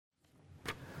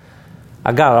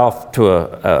I got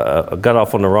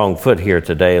off on the wrong foot here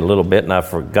today a little bit, and I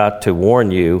forgot to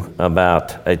warn you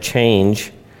about a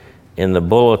change in the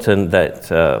bulletin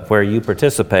that where you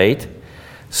participate.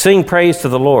 Sing praise to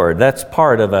the Lord. That's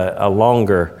part of a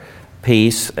longer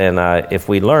piece, and if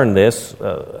we learn this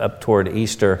up toward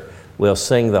Easter, we'll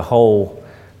sing the whole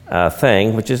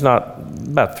thing, which is not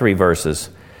about 3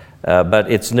 verses,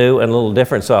 but it's new and a little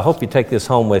different. So I hope you take this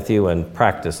home with you and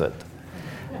practice it.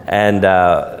 And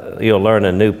you'll learn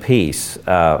a new piece.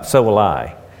 So will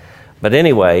I. But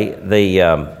anyway,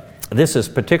 this is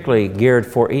particularly geared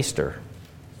for Easter.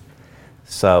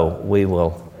 So we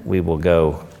will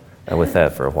go with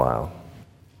that for a while.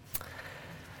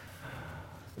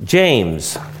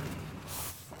 James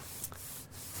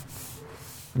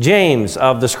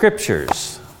of the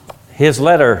Scriptures, his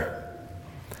letter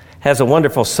has a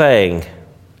wonderful saying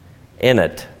in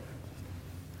it.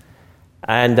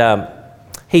 And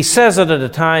he says it at a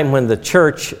time when the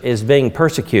church is being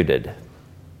persecuted.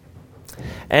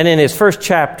 And in his first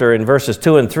chapter, in verses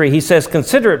 2 and 3, he says,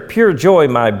 "Consider it pure joy,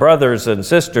 my brothers and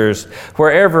sisters,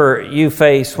 whenever you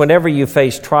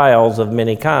face trials of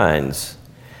many kinds,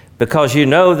 because you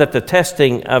know that the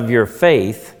testing of your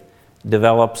faith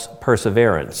develops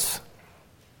perseverance."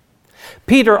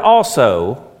 Peter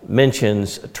also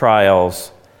mentions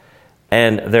trials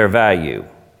and their value.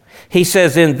 He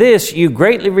says, "In this you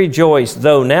greatly rejoice,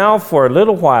 though now for a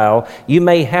little while you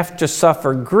may have to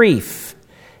suffer grief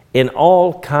in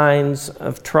all kinds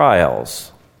of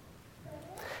trials."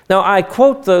 Now, I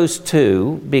quote those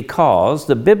two because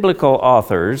the biblical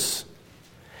authors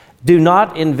do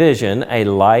not envision a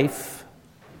life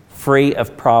free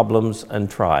of problems and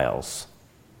trials.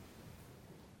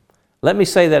 Let me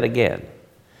say that again.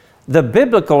 The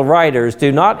biblical writers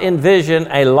do not envision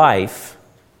a life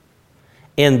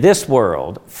in this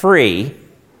world free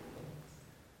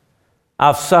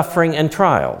of suffering and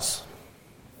trials.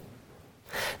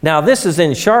 Now, this is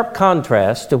in sharp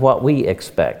contrast to what we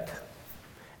expect,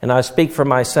 and I speak for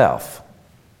myself.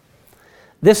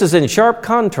 This is in sharp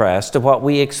contrast to what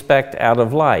we expect out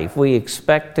of life. We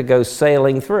expect to go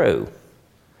sailing through.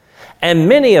 And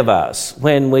many of us,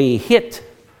 when we hit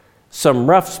some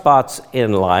rough spots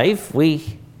in life,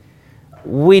 we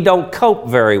don't cope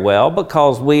very well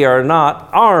because we are not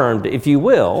armed, if you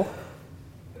will,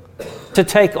 to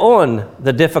take on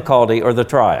the difficulty or the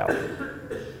trial.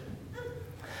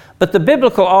 But the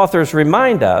biblical authors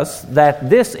remind us that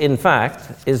this, in fact,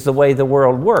 is the way the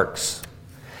world works.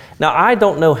 Now, I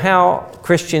don't know how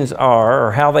Christians are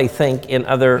or how they think in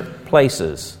other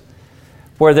places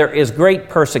where there is great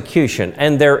persecution,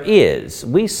 and there is.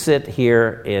 We sit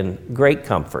here in great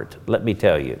comfort, let me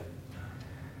tell you.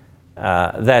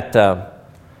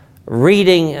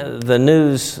 Reading the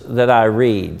news that I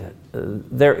read,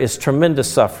 there is tremendous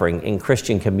suffering in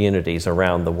Christian communities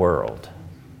around the world.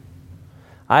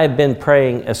 I have been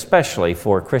praying especially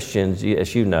for Christians,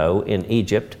 as you know, in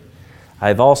Egypt.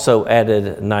 I've also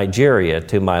added Nigeria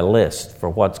to my list for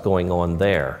what's going on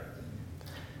there.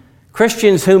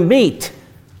 Christians who meet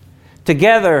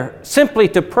together simply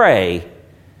to pray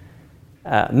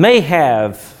may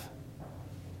have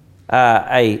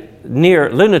a near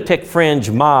lunatic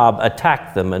fringe mob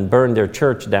attack them and burn their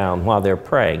church down while they're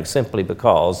praying, simply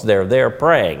because they're there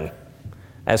praying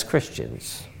as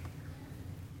Christians.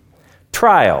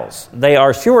 Trials, they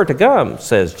are sure to come,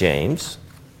 says James.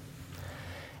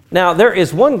 Now, there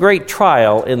is one great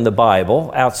trial in the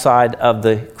Bible outside of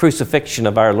the crucifixion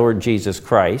of our Lord Jesus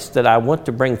Christ that I want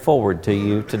to bring forward to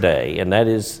you today, and that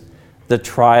is the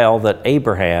trial that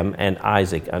Abraham and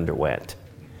Isaac underwent.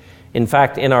 In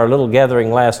fact, in our little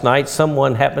gathering last night,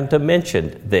 someone happened to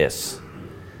mention this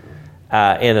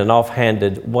in an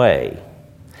offhanded way.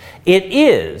 It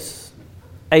is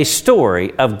a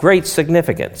story of great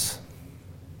significance.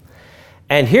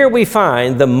 And here we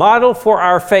find the model for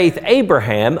our faith,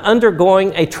 Abraham,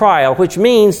 undergoing a trial, which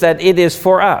means that it is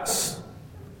for us.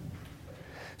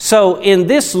 So in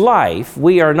this life,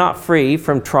 we are not free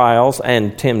from trials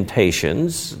and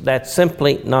temptations. That's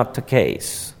simply not the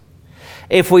case.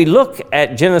 If we look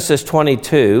at Genesis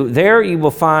 22, there you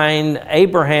will find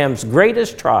Abraham's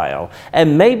greatest trial,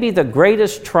 and maybe the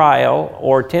greatest trial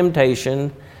or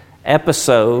temptation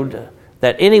episode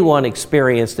that anyone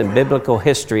experienced in biblical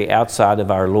history outside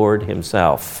of our Lord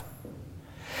himself.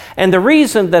 And the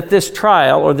reason that this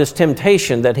trial or this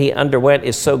temptation that he underwent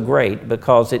is so great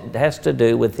because it has to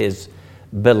do with his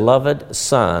beloved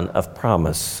son of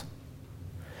promise.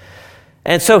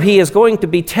 And so he is going to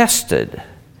be tested.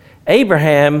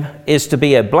 Abraham is to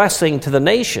be a blessing to the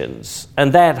nations,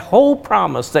 and that whole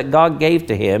promise that God gave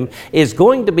to him is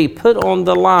going to be put on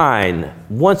the line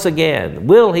once again.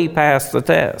 Will he pass the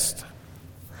test?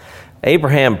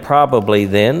 Abraham probably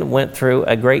then went through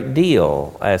a great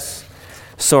deal, as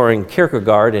Soren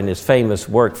Kierkegaard in his famous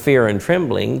work Fear and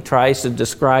Trembling tries to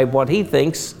describe what he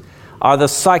thinks are the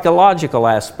psychological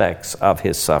aspects of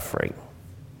his suffering.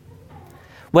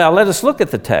 Well, let us look at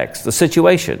the text, the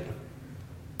situation.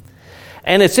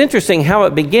 And it's interesting how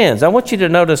it begins. I want you to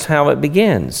notice how it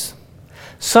begins.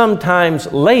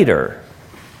 Sometimes later,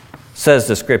 says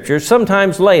the Scripture,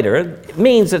 sometimes later, it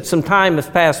means that some time has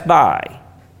passed by.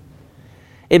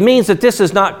 It means that this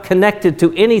is not connected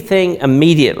to anything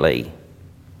immediately.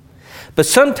 But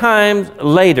sometime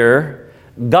later,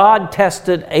 God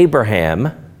tested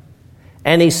Abraham,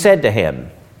 and he said to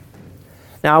him,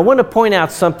 now I want to point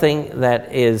out something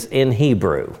that is in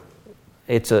Hebrew.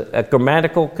 It's a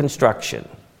grammatical construction.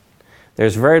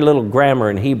 There's very little grammar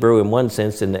in Hebrew in one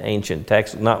sense in the ancient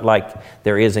text, not like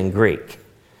there is in Greek.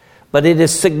 But it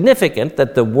is significant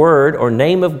that the word or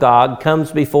name of God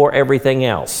comes before everything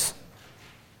else.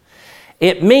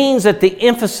 It means that the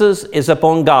emphasis is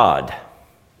upon God.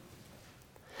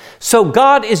 So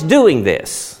God is doing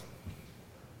this.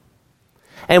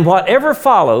 And whatever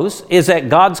follows is at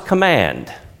God's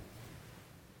command.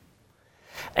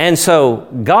 And so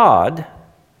God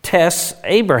tests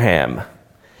Abraham.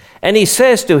 And he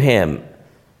says to him,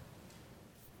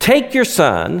 take your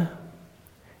son,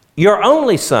 your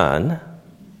only son,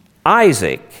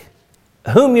 Isaac,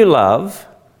 whom you love,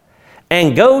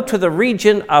 and go to the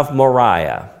region of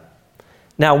Moriah.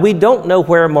 Now, we don't know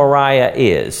where Moriah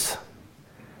is.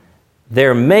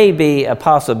 There may be a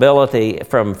possibility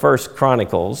from 1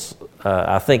 Chronicles,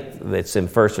 I think it's in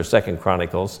 1 or 2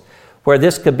 Chronicles, where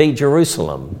this could be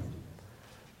Jerusalem.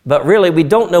 But really, we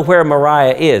don't know where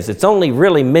Moriah is. It's only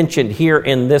really mentioned here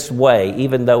in this way,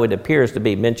 even though it appears to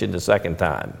be mentioned a second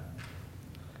time.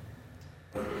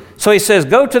 So he says,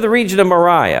 go to the region of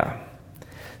Moriah.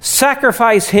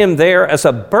 Sacrifice him there as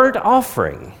a burnt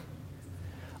offering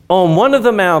on one of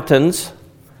the mountains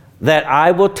that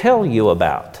I will tell you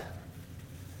about.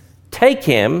 Take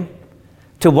him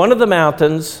to one of the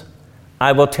mountains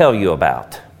I will tell you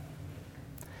about.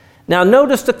 Now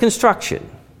notice the construction.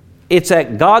 It's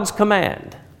at God's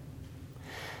command.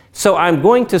 So I'm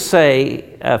going to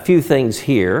say a few things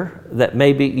here that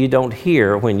maybe you don't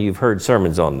hear when you've heard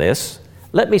sermons on this.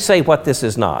 Let me say what this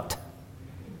is not.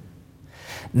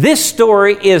 This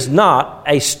story is not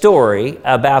a story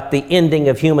about the ending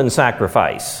of human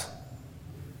sacrifice.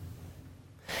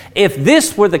 If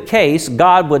this were the case,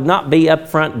 God would not be up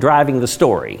front driving the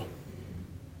story.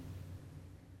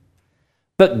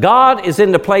 But God is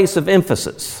in the place of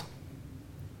emphasis.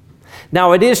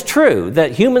 Now, it is true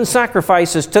that human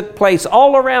sacrifices took place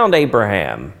all around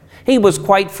Abraham. He was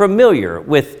quite familiar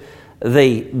with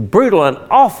the brutal and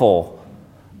awful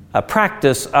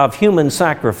practice of human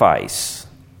sacrifice.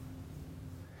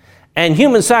 And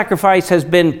human sacrifice has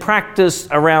been practiced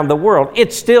around the world.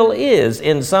 It still is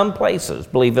in some places,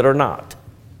 believe it or not.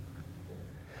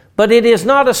 But it is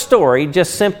not a story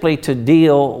just simply to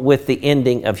deal with the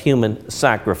ending of human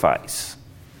sacrifice.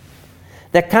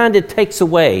 That kind of takes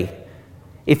away,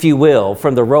 if you will,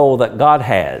 from the role that God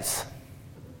has.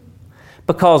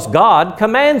 Because God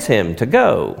commands him to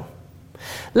go.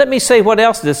 Let me say what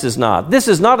else this is not. This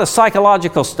is not a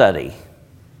psychological study.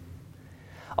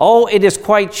 Oh, it is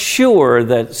quite sure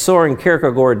that Soren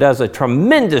Kierkegaard does a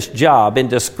tremendous job in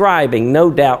describing, no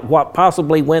doubt, what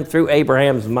possibly went through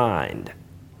Abraham's mind.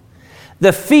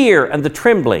 The fear and the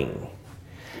trembling.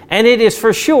 And it is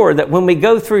for sure that when we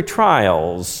go through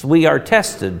trials, we are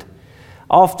tested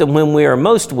often when we are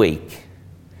most weak,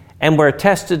 and we're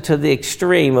tested to the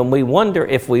extreme, and we wonder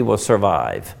if we will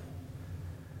survive.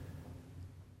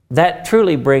 That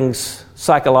truly brings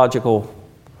psychological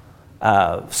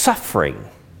suffering.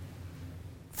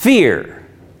 Fear,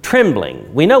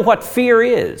 trembling. We know what fear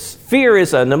is. Fear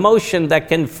is an emotion that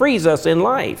can freeze us in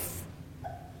life.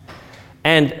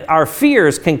 And our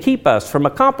fears can keep us from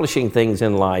accomplishing things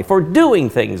in life or doing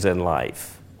things in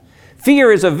life.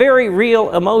 Fear is a very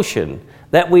real emotion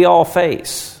that we all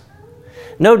face.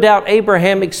 No doubt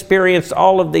Abraham experienced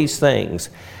all of these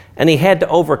things, and he had to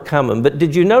overcome them. But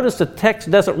did you notice the text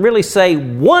doesn't really say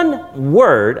one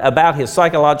word about his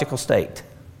psychological state?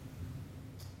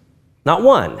 Not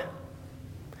one.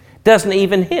 Doesn't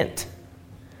even hint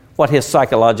what his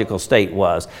psychological state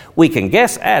was. We can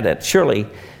guess at it. Surely,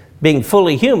 being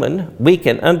fully human, we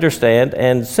can understand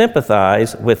and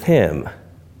sympathize with him.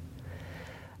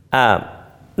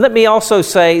 Let me also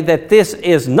say that this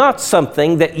is not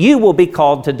something that you will be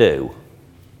called to do.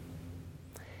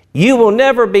 You will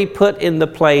never be put in the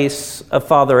place of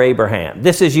Father Abraham.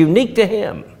 This is unique to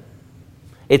him.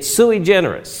 It's sui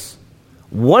generis.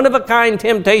 One-of-a-kind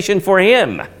temptation for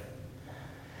him.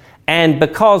 And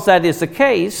because that is the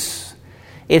case,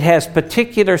 it has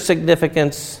particular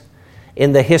significance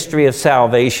in the history of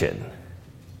salvation.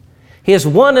 His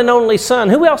one and only Son.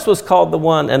 Who else was called the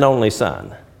one and only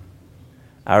Son?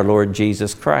 Our Lord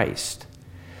Jesus Christ.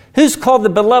 Who's called the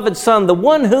beloved Son? The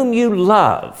one whom you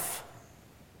love.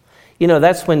 You know,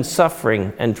 that's when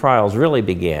suffering and trials really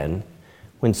begin,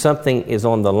 when something is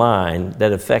on the line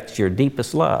that affects your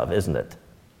deepest love, isn't it?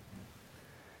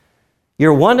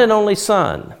 Your one and only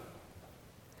Son.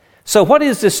 So what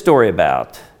is this story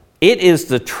about? It is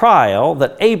the trial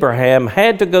that Abraham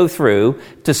had to go through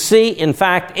to see, in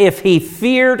fact, if he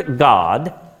feared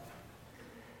God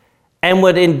and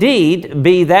would indeed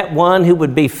be that one who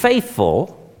would be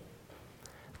faithful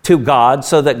to God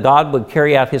so that God would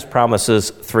carry out his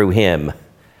promises through him.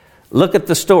 Look at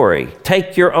the story.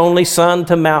 Take your only son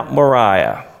to Mount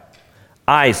Moriah,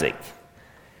 Isaac.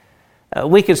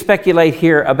 We could speculate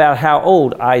here about how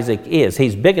old Isaac is.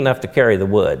 He's big enough to carry the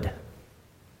wood.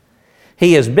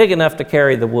 He is big enough to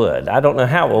carry the wood. I don't know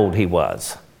how old he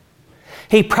was.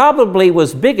 He probably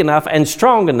was big enough and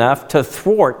strong enough to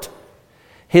thwart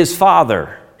his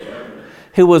father,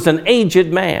 who was an aged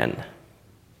man.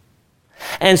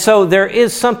 And so there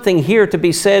is something here to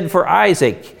be said for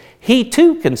Isaac. He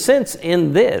too consents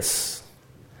in this.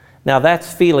 Now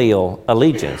that's filial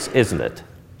allegiance, isn't it?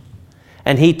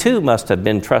 And he too must have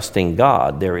been trusting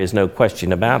God. There is no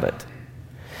question about it.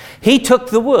 He took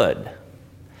the wood.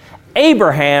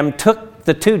 Abraham took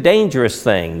the two dangerous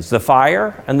things, the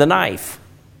fire and the knife.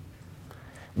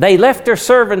 They left their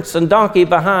servants and donkey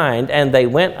behind, and they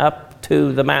went up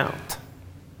to the mount.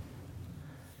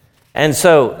 And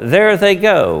so there they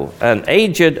go, an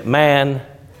aged man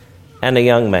and a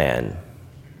young man.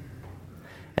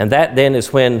 And that then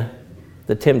is when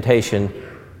the temptation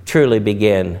truly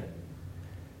began,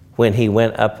 when he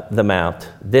went up the mount.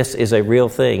 This is a real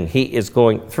thing. He is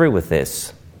going through with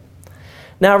this.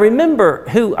 Now remember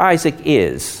who Isaac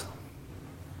is.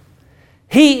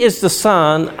 He is the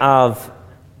son of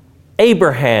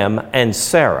Abraham and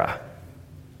Sarah.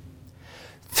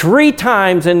 3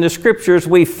 times in the scriptures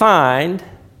we find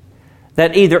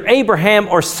that either Abraham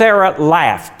or Sarah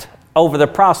laughed over the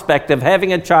prospect of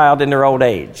having a child in their old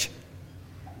age.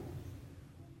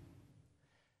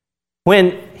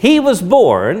 When he was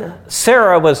born,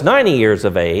 Sarah was 90 years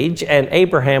of age and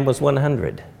Abraham was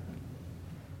 100.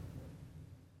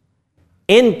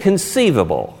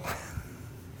 Inconceivable,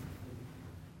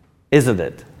 isn't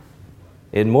it?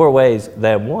 In more ways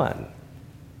than one.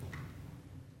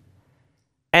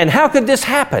 And how could this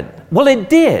happen? Well, it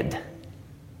did.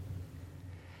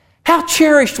 How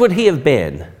cherished would he have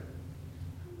been?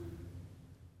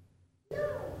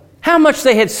 How much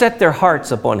they had set their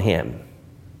hearts upon him.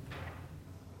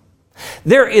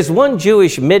 There is one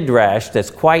Jewish midrash that's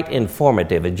quite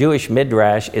informative. A Jewish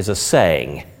midrash is a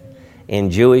saying in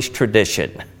Jewish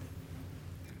tradition.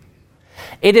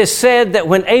 It is said that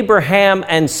when Abraham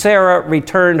and Sarah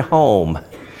returned home,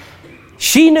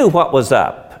 she knew what was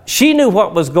up. She knew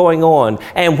what was going on.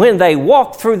 And when they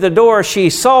walked through the door, she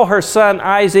saw her son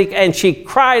Isaac, and she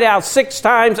cried out 6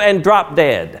 times and dropped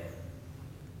dead.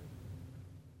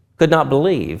 Could not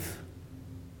believe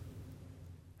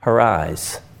her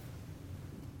eyes.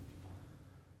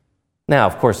 Now,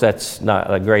 of course, that's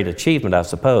not a great achievement, I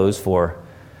suppose, for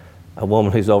a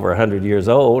woman who's over 100 years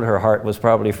old. Her heart was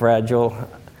probably fragile.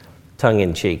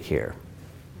 Tongue-in-cheek here.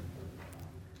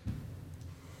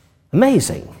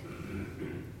 Amazing.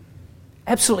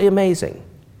 Absolutely amazing.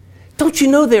 Don't you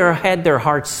know they had their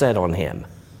hearts set on him?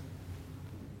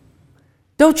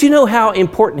 Don't you know how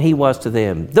important he was to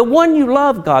them? The one you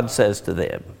love, God says to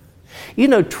them. You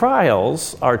know,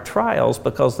 trials are trials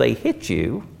because they hit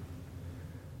you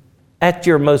at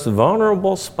your most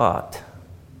vulnerable spot.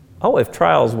 Oh, if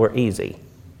trials were easy.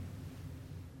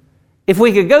 If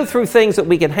we could go through things that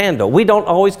we can handle. We don't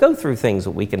always go through things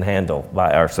that we can handle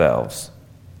by ourselves.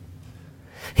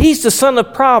 He's the son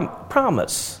of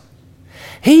promise.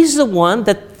 He's the one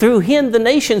that through him the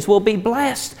nations will be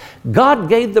blessed. God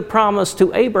gave the promise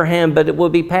to Abraham, but it will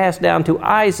be passed down to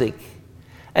Isaac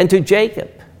and to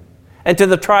Jacob and to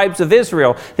the tribes of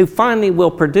Israel, who finally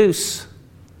will produce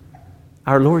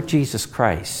our Lord Jesus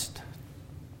Christ.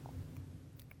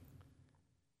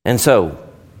 And so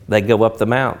they go up the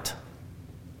mount.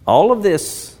 All of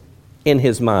this in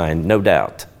his mind, no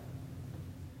doubt.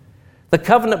 The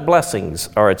covenant blessings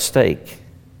are at stake.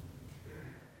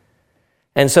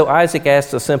 And so Isaac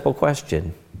asks a simple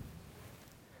question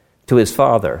to his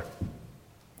father.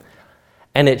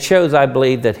 And it shows, I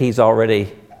believe, that he's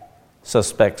already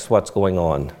suspects what's going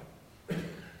on.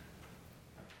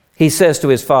 He says to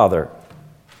his father,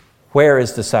 "Where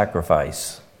is the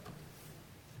sacrifice?"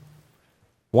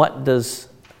 What does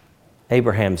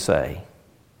Abraham say?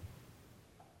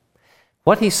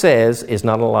 What he says is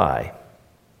not a lie.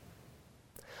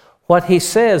 What he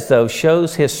says, though,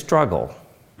 shows his struggle.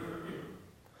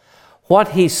 What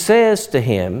he says to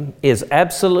him is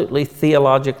absolutely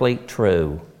theologically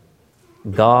true.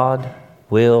 God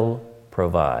will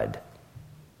provide.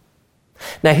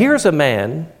 Now, here's a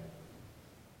man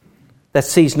that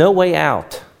sees no way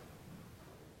out,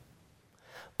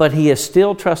 but he is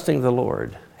still trusting the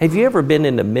Lord. Have you ever been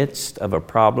in the midst of a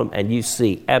problem and you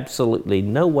see absolutely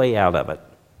no way out of it?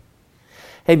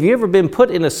 Have you ever been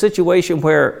put in a situation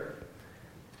where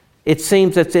it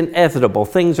seems it's inevitable,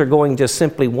 things are going just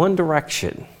simply one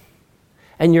direction,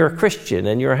 and you're a Christian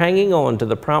and you're hanging on to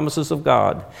the promises of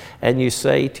God, and you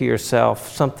say to yourself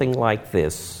something like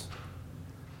this: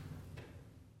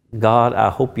 God,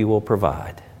 I hope you will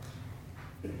provide.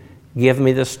 Give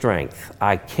me the strength.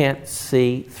 I can't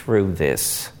see through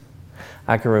this.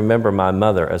 I can remember my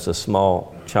mother as a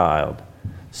small child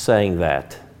saying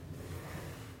that.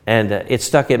 And it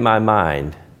stuck in my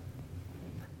mind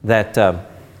that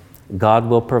God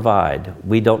will provide.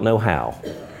 We don't know how.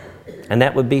 And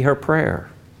that would be her prayer.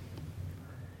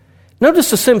 Notice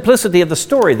the simplicity of the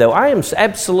story, though. I am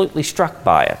absolutely struck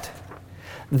by it.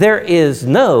 There is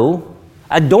no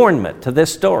adornment to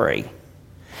this story.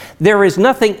 There is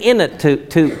nothing in it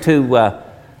to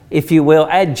if you will,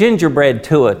 add gingerbread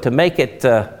to it to make it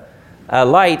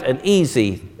light and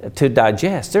easy to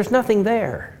digest. There's nothing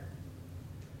there.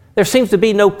 There seems to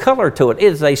be no color to it. It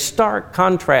is a stark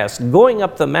contrast, going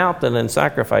up the mountain and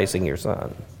sacrificing your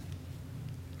son.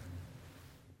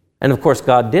 And of course,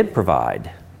 God did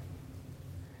provide.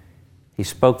 He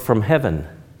spoke from heaven.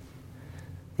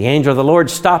 The angel of the Lord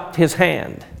stopped his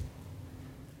hand,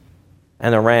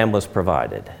 and a ram was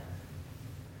provided.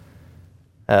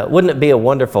 Wouldn't it be a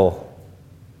wonderful,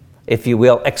 if you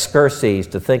will, excursus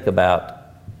to think about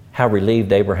how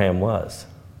relieved Abraham was?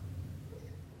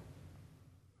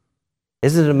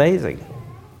 Isn't it amazing?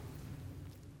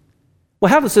 Well,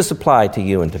 how does this apply to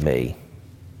you and to me?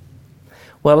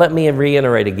 Well, let me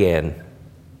reiterate again.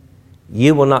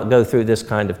 You will not go through this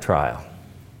kind of trial.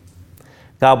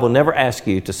 God will never ask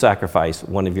you to sacrifice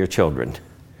one of your children.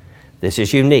 This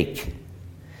is unique.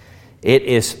 It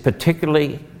is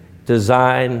particularly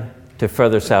designed to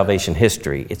further salvation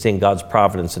history. It's in God's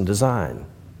providence and design.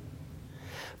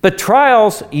 But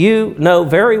trials, you know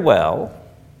very well,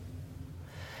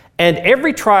 and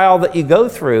every trial that you go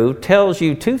through tells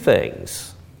you two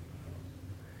things.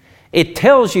 It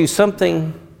tells you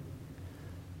something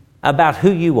about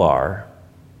who you are,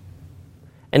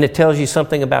 and it tells you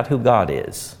something about who God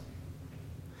is.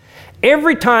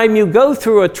 Every time you go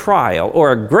through a trial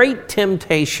or a great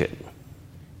temptation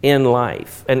in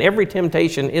life, and every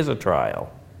temptation is a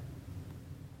trial,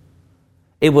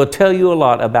 it will tell you a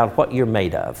lot about what you're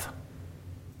made of.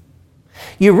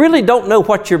 You really don't know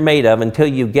what you're made of until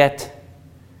you get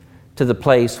to the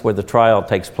place where the trial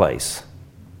takes place.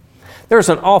 There's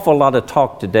an awful lot of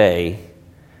talk today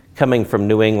coming from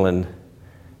New England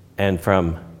and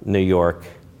from New York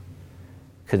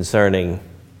concerning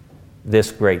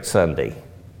this great Sunday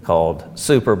called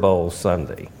Super Bowl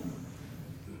Sunday.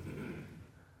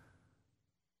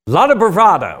 A lot of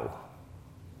bravado,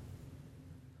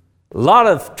 a lot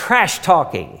of trash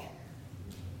talking,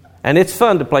 and it's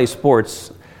fun to play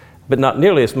sports, but not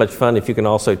nearly as much fun if you can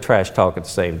also trash talk at the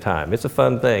same time. It's a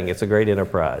fun thing. It's a great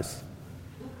enterprise.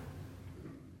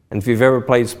 And if you've ever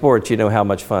played sports, you know how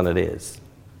much fun it is.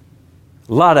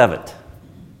 A lot of it.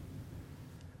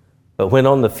 But when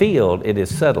on the field it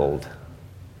is settled,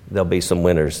 there'll be some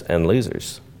winners and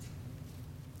losers.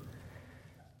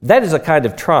 That is a kind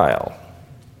of trial.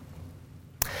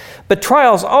 But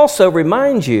trials also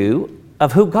remind you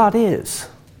of who God is.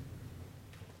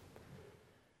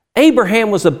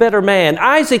 Abraham was a better man.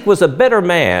 Isaac was a better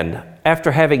man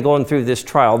after having gone through this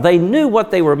trial. They knew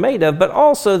what they were made of, but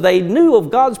also they knew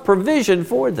of God's provision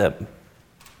for them.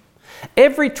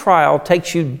 Every trial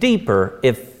takes you deeper,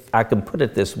 if I can put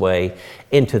it this way,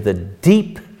 into the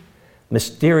deep,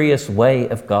 mysterious way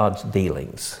of God's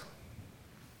dealings.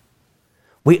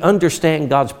 We understand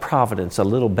God's providence a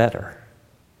little better,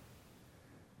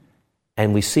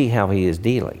 and we see how He is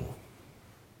dealing.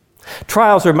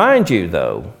 Trials remind you,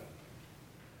 though,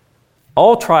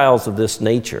 all trials of this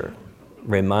nature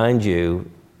remind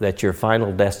you that your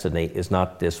final destiny is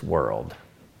not this world.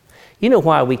 You know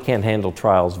why we can't handle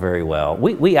trials very well?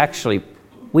 We actually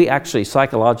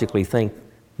psychologically think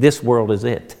this world is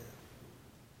it.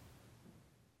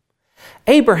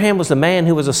 Abraham was a man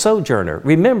who was a sojourner.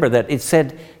 Remember that it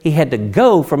said he had to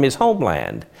go from his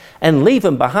homeland and leave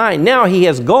him behind. Now he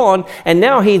has gone, and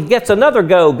now he gets another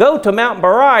go to Mount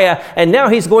Moriah, and now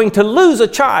he's going to lose a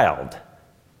child.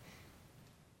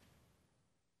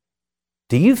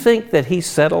 Do you think that he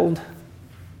settled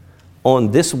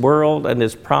on this world and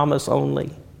his promise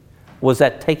only? Was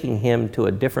that taking him to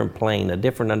a different plane, a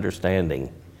different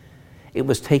understanding? It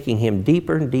was taking him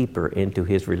deeper and deeper into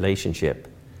his relationship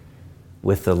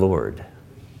with the Lord. It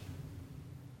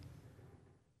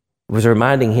was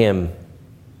reminding him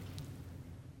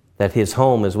that his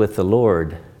home is with the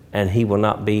Lord, and he will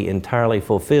not be entirely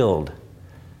fulfilled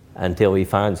until he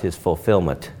finds his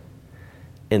fulfillment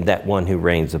in that one who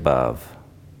reigns above.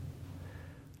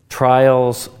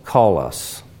 Trials call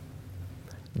us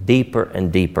deeper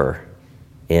and deeper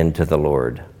into the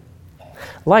Lord.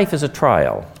 Life is a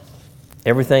trial.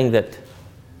 Everything that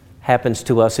happens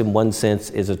to us in one sense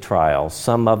is a trial.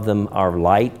 Some of them are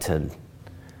light, and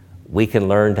we can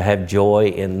learn to have joy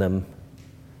in them.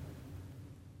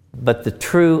 But the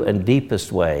true and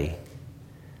deepest way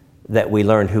that we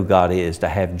learn who God is to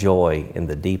have joy in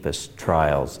the deepest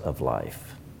trials of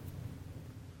life.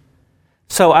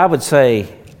 So I would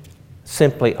say,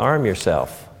 simply arm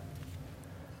yourself.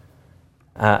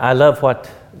 I love what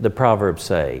the Proverbs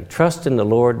say. Trust in the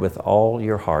Lord with all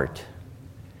your heart,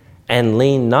 and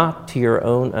lean not to your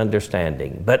own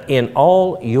understanding, but in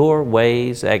all your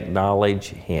ways acknowledge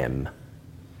Him,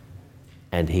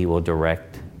 and He will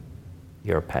direct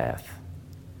your path.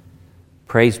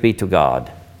 Praise be to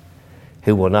God,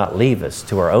 who will not leave us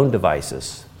to our own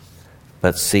devices,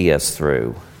 but see us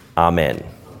through. Amen.